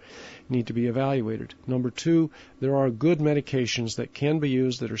doctor. You need to be evaluated. Number two, there are good medications that can be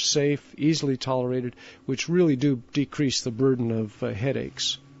used that are safe, easily tolerated, which really do decrease the burden of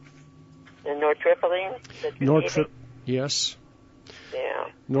headaches. And nortriptyline? Yes. Yeah.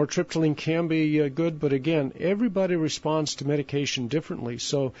 Nortriptyline can be good, but again, everybody responds to medication differently.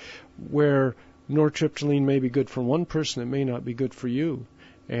 So where nortriptyline may be good for one person, it may not be good for you.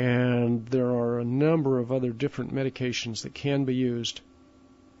 And there are a number of other different medications that can be used.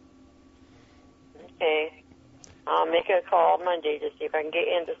 Okay. I'll make a call Monday to see if I can get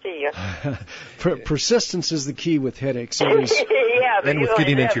in to see you. Persistence is the key with headaches. Yeah, and with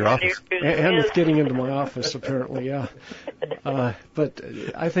getting into your office. And with getting into my office, apparently, yeah. But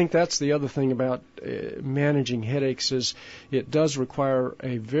I think that's the other thing about managing headaches is it does require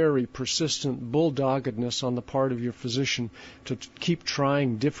a very persistent bulldoggedness on the part of your physician to keep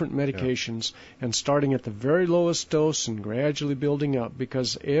trying different medications and starting at the very lowest dose and gradually building up,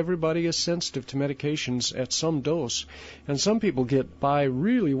 because everybody is sensitive to medications at some dose, and some people get by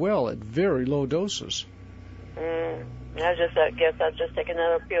really well at very low doses. I guess I'll just take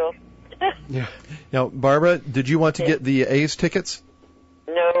another pill. Yeah. Now, Barbara, did you want to get the A's tickets?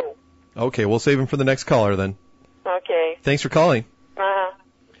 No. Okay, we'll save them for the next caller then. Okay. Thanks for calling. Uh-huh.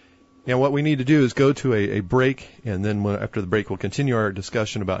 And what we need to do is go to a break, and then after the break we'll continue our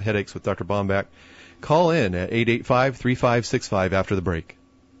discussion about headaches with Dr. Bomback. Call in at 885-3565 after the break.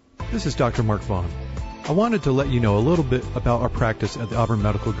 This is Dr. Mark Vaughn. I wanted to let you know a little bit about our practice at the Auburn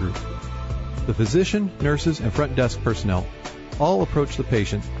Medical Group. The physician, nurses, and front desk personnel all approach the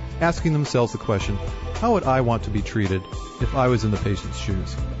patient asking themselves the question, how would I want to be treated if I was in the patient's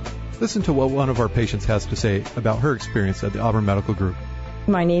shoes? Listen to what one of our patients has to say about her experience at the Auburn Medical Group.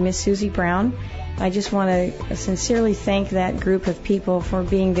 My name is Susie Brown. I just want to sincerely thank that group of people for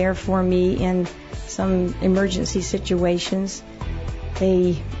being there for me in some emergency situations.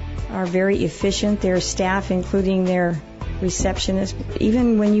 They are very efficient. Their staff, including their receptionist,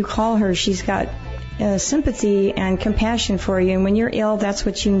 even when you call her, she's got sympathy and compassion for you. And when you're ill, that's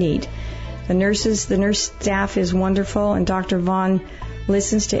what you need. The nurse staff is wonderful, and Dr. Vaughn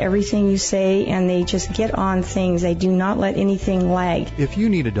listens to everything you say, and they just get on things. They do not let anything lag. If you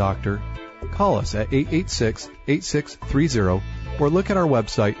need a doctor, call us at 886-8630 or look at our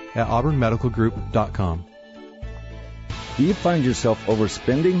website at auburnmedicalgroup.com. Do you find yourself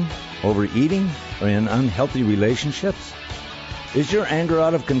overspending, overeating, or in unhealthy relationships? Is your anger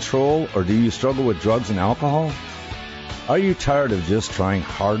out of control, or do you struggle with drugs and alcohol? Are you tired of just trying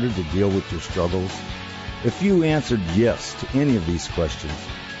harder to deal with your struggles? If you answered yes to any of these questions,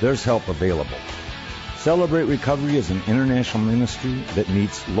 there's help available. Celebrate Recovery is an international ministry that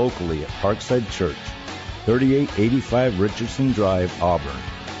meets locally at Parkside Church, 3885 Richardson Drive, Auburn.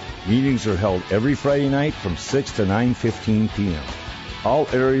 Meetings are held every Friday night from 6 to 9:15 p.m. All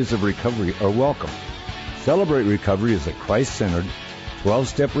areas of recovery are welcome. Celebrate Recovery is a Christ-centered,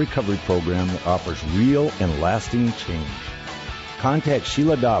 12-step recovery program that offers real and lasting change. Contact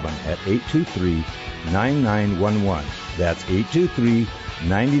Sheila Dobbin at 823-9911. That's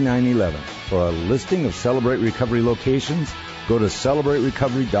 823-9911. For a listing of Celebrate Recovery locations, go to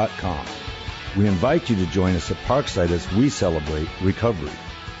CelebrateRecovery.com. We invite you to join us at Parkside as we celebrate recovery.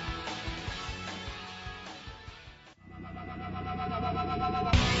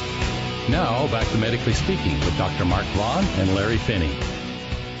 Now, back to Medically Speaking with Dr. Mark Vaughn and Larry Finney.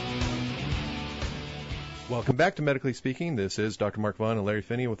 Welcome back to Medically Speaking. This is Dr. Mark Vaughn and Larry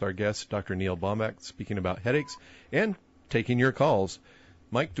Finney with our guest, Dr. Neil Bomback, speaking about headaches and taking your calls.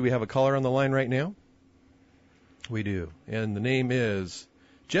 Mike, do we have a caller on the line right now? We do. And the name is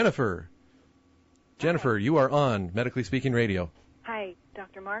Jennifer. Jennifer, you are on Medically Speaking Radio. Hi,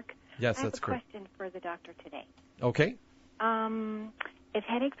 Dr. Mark. Yes, that's correct. I have a question for the doctor today. Okay. If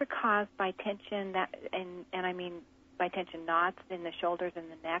headaches are caused by tension, and I mean by tension knots in the shoulders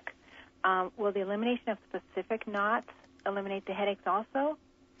and the neck, will the elimination of specific knots eliminate the headaches also?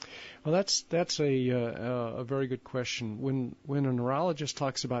 Well, that's a very good question. When a neurologist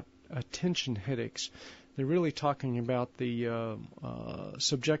talks about tension headaches, they're really talking about the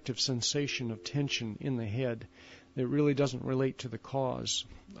subjective sensation of tension in the head. It really doesn't relate to the cause.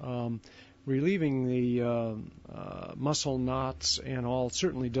 Relieving the muscle knots and all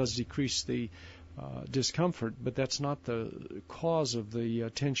certainly does decrease the discomfort, but that's not the cause of the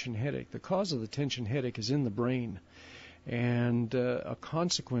tension headache. The cause of the tension headache is in the brain, and a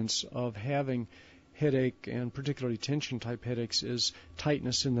consequence of having headache, and particularly tension-type headaches, is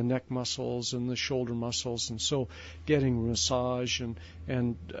tightness in the neck muscles and the shoulder muscles, and so getting massage and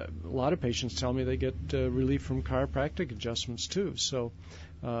a lot of patients tell me they get relief from chiropractic adjustments too. So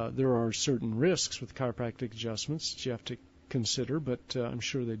there are certain risks with chiropractic adjustments that you have to consider, but I'm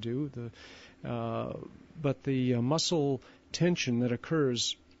sure they do. But the muscle tension that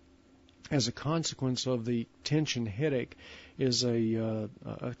occurs as a consequence of the tension headache is a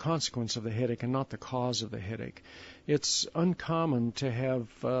consequence of the headache and not the cause of the headache. It's uncommon to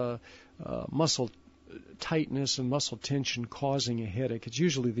have muscle tightness and muscle tension causing a headache. It's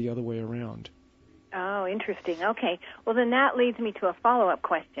usually the other way around. Oh, interesting. Okay. Well, then that leads me to a follow-up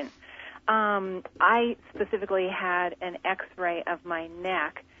question. I specifically had an X-ray of my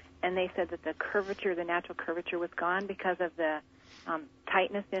neck, and they said that the natural curvature was gone because of the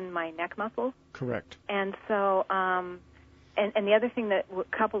tightness in my neck muscles. Correct. And so, and the other thing that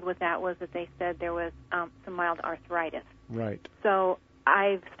coupled with that was that they said there was some mild arthritis. Right. So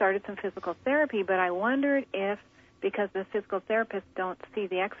I've started some physical therapy, but I wondered if, because the physical therapists don't see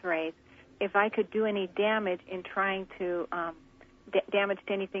the X-rays, if I could do any damage in trying to damage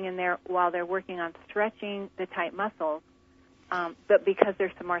to anything in there while they're working on stretching the tight muscles, but because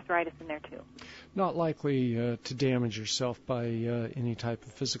there's some arthritis in there too. Not likely to damage yourself by any type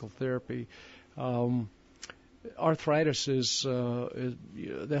of physical therapy. Arthritis is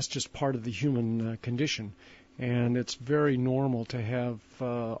that's just part of the human condition, and it's very normal to have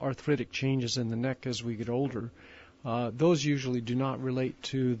arthritic changes in the neck as we get older. Those usually do not relate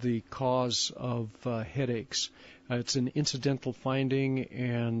to the cause of headaches. It's an incidental finding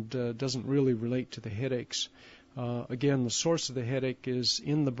and doesn't really relate to the headaches. Again, the source of the headache is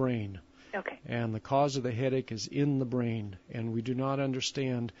in the brain. Okay. And the cause of the headache is in the brain, and we do not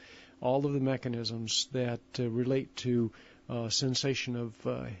understand all of the mechanisms that relate to sensation of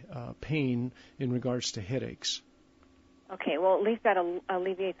pain in regards to headaches. Okay, well, at least that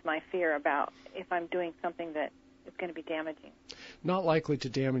alleviates my fear about if I'm doing something that is going to be damaging. Not likely to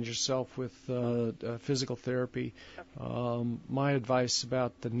damage yourself with physical therapy. Okay. My advice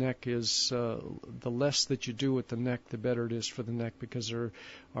about the neck is the less that you do with the neck, the better it is for the neck, because there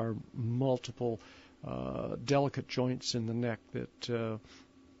are multiple delicate joints in the neck that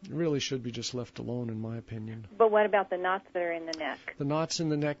really should be just left alone, in my opinion. But what about the knots that are in the neck? The knots in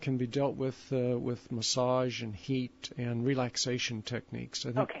the neck can be dealt with massage and heat and relaxation techniques.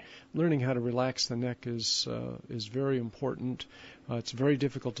 I think learning how to relax the neck is very important. It's very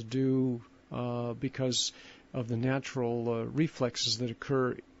difficult to do because of the natural reflexes that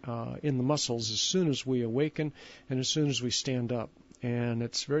occur in the muscles as soon as we awaken and as soon as we stand up. And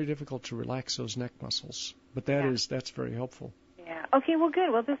it's very difficult to relax those neck muscles. But that's very helpful. Yeah. Okay, well,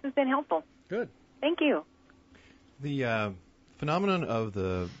 good. Well, this has been helpful. Good. Thank you. The phenomenon of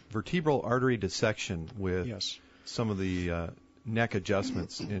the vertebral artery dissection with some of the neck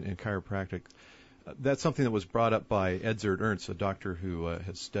adjustments in chiropractic, that's something that was brought up by Edzard Ernst, a doctor who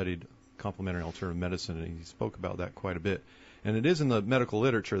has studied complementary alternative medicine, and he spoke about that quite a bit. And it is in the medical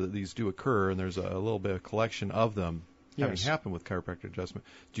literature that these do occur, and there's a little bit of collection of them having happened with chiropractic adjustment.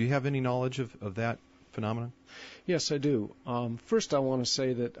 Do you have any knowledge of that phenomenon? Yes, I do. First, I want to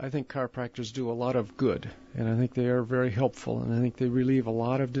say that I think chiropractors do a lot of good, and I think they are very helpful, and I think they relieve a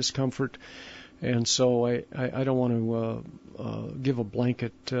lot of discomfort. And so I don't want to give a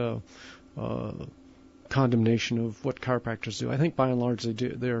blanket condemnation of what chiropractors do. I think by and large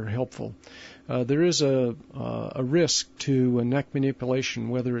they're helpful. There is a risk to a neck manipulation,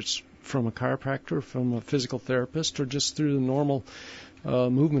 whether it's from a chiropractor, from a physical therapist, or just through the normal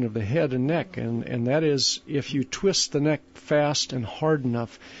movement of the head and neck, and that is if you twist the neck fast and hard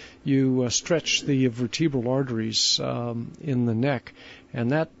enough, you stretch the vertebral arteries in the neck,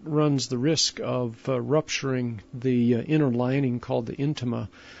 and that runs the risk of rupturing the inner lining called the intima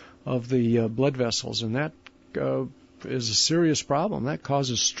of the blood vessels, and that is a serious problem. That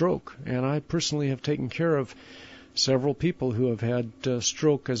causes stroke, and I personally have taken care of several people who have had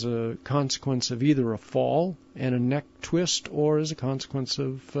stroke as a consequence of either a fall and a neck twist or as a consequence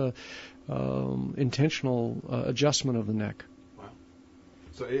of intentional adjustment of the neck. Wow.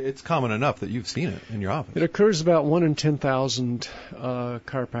 So it's common enough that you've seen it in your office. It occurs about 1 in 10,000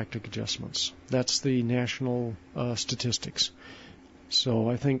 chiropractic adjustments. That's the national statistics. So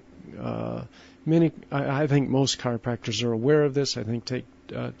I think I think most chiropractors are aware of this. I think take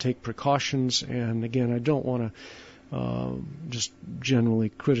precautions, and again, I don't want to just generally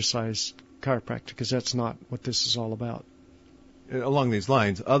criticize chiropractic, because that's not what this is all about. Along these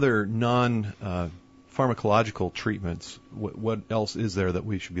lines, other non-pharmacological treatments, what else is there that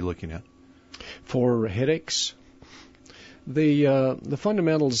we should be looking at? For headaches, The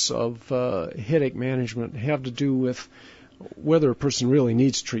fundamentals of headache management have to do with whether a person really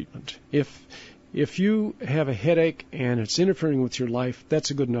needs treatment. If you have a headache and it's interfering with your life,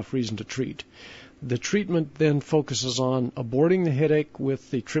 that's a good enough reason to treat. The treatment then focuses on aborting the headache with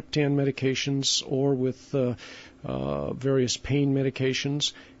the triptan medications or with various pain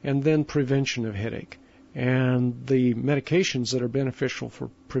medications, and then prevention of headache. And the medications that are beneficial for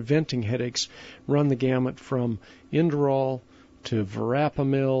preventing headaches run the gamut from Inderal to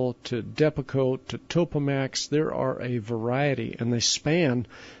Verapamil to Depakote to Topamax. There are a variety, and they span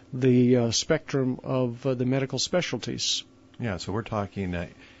the spectrum of the medical specialties. Yeah, so we're talking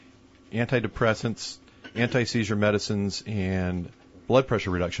antidepressants, anti-seizure medicines, and blood pressure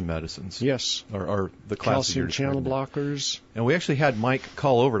reduction medicines. Yes. Are the classes. Calcium channel blockers. And we actually had Mike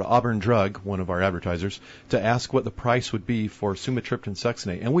call over to Auburn Drug, one of our advertisers, to ask what the price would be for sumatriptan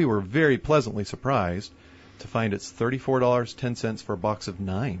succinate. And we were very pleasantly surprised to find it's $34.10 for a box of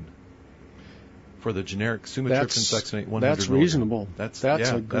 9 for the generic sumatriptan succinate 100 That's reasonable. That's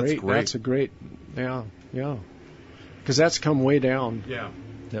great. Yeah. Because that's come way down. Yeah.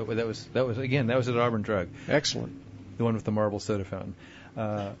 That was at Auburn Drug. Excellent. The one with the marble soda fountain.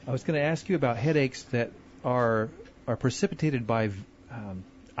 I was going to ask you about headaches that are precipitated by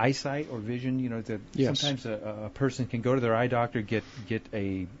eyesight or vision. You know, yes. Sometimes a person can go to their eye doctor, get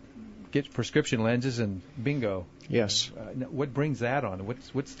prescription lenses, and bingo. Yes. What brings that on?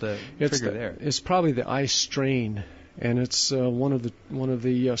 What's the trigger there? It's probably the eye strain, and it's one of the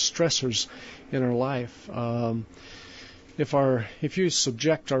stressors in our life. If you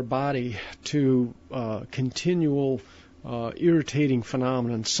subject our body to continual irritating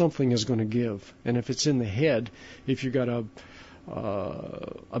phenomenon, something is going to give. And if it's in the head, if you've got a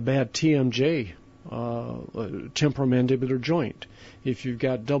bad TMJ, temporomandibular joint, if you've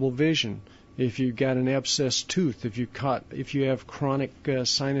got double vision, if you've got an abscessed tooth, if you have chronic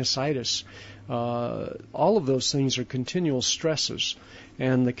sinusitis, all of those things are continual stresses.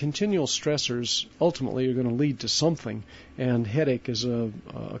 And the continual stressors ultimately are going to lead to something, and headache is a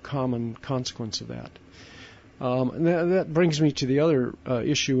common consequence of that. And that brings me to the other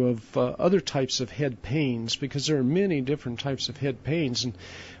issue of other types of head pains, because there are many different types of head pains, and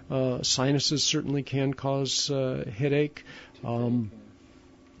sinuses certainly can cause headache.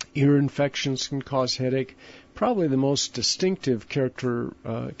 Ear infections can cause headache. Probably the most distinctive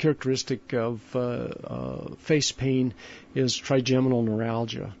characteristic of face pain is trigeminal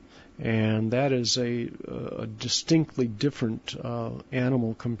neuralgia, and that is a distinctly different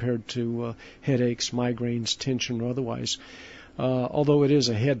animal compared to headaches, migraines, tension, or otherwise. Although it is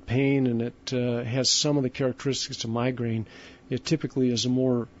a head pain and it has some of the characteristics of migraine, it typically is a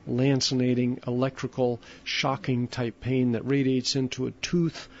more lancinating, electrical, shocking type pain that radiates into a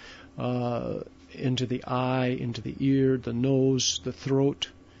tooth, into the eye, into the ear, the nose, the throat,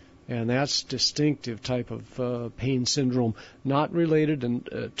 and that's distinctive type of pain syndrome, not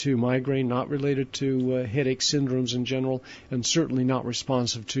related to migraine, not related to headache syndromes in general, and certainly not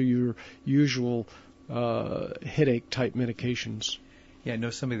responsive to your usual headache type medications. Yeah, I know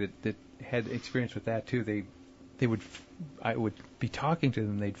somebody that had experience with that too. I would be talking to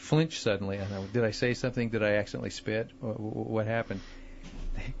them, they'd flinch suddenly. Did I say something? Did I accidentally spit? What happened?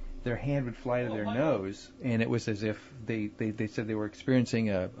 Their hand would fly to their nose, and it was as if they said they were experiencing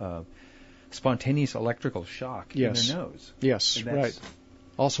a spontaneous electrical shock in their nose. Yes, right.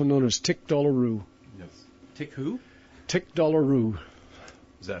 Also known as tic douloureux. Yes. Tic who? Tic douloureux.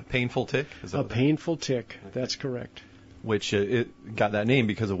 Is that a painful tic? A painful tic. Okay. That's correct. Which it got that name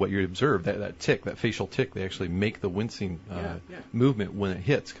because of what you observed, that tic, that facial tic. They actually make the wincing movement when it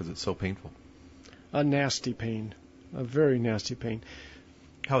hits because it's so painful. A nasty pain, a very nasty pain.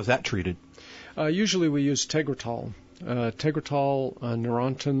 How is that treated? Usually we use Tegretol,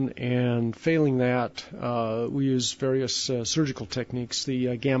 Neurontin, and failing that, we use various surgical techniques.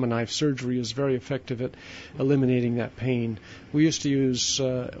 The gamma knife surgery is very effective at eliminating that pain. We used to use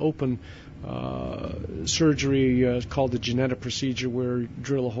open surgery called the Ginetta procedure, where you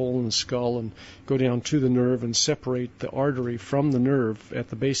drill a hole in the skull and go down to the nerve and separate the artery from the nerve at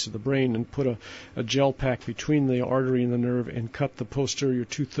the base of the brain and put a gel pack between the artery and the nerve and cut the posterior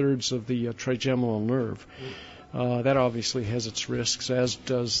 2/3 of the trigeminal nerve. That obviously has its risks, as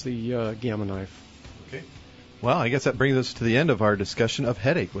does the gamma knife. Okay. Well, I guess that brings us to the end of our discussion of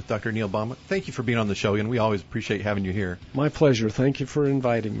headache with Dr. Neil Bauma. Thank you for being on the show, and we always appreciate having you here. My pleasure. Thank you for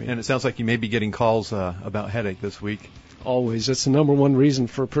inviting me. And it sounds like you may be getting calls about headache this week. Always. That's the number one reason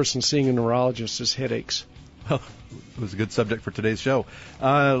for a person seeing a neurologist is headaches. Well, it was a good subject for today's show.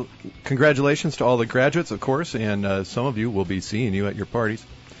 Congratulations to all the graduates, of course, and some of you will be seeing you at your parties,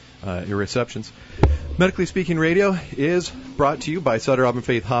 your receptions. Medically Speaking Radio is brought to you by Sutter Auburn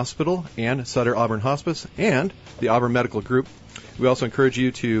Faith Hospital and Sutter Auburn Hospice and the Auburn Medical Group. We also encourage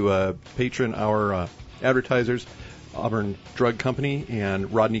you to patron our advertisers, Auburn Drug Company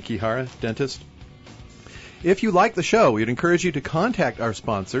and Rodney Kihara, dentist. If you like the show, we'd encourage you to contact our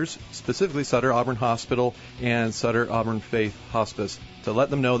sponsors, specifically Sutter Auburn Hospital and Sutter Auburn Faith Hospice, to let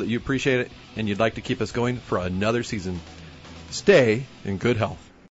them know that you appreciate it and you'd like to keep us going for another season. Stay in good health.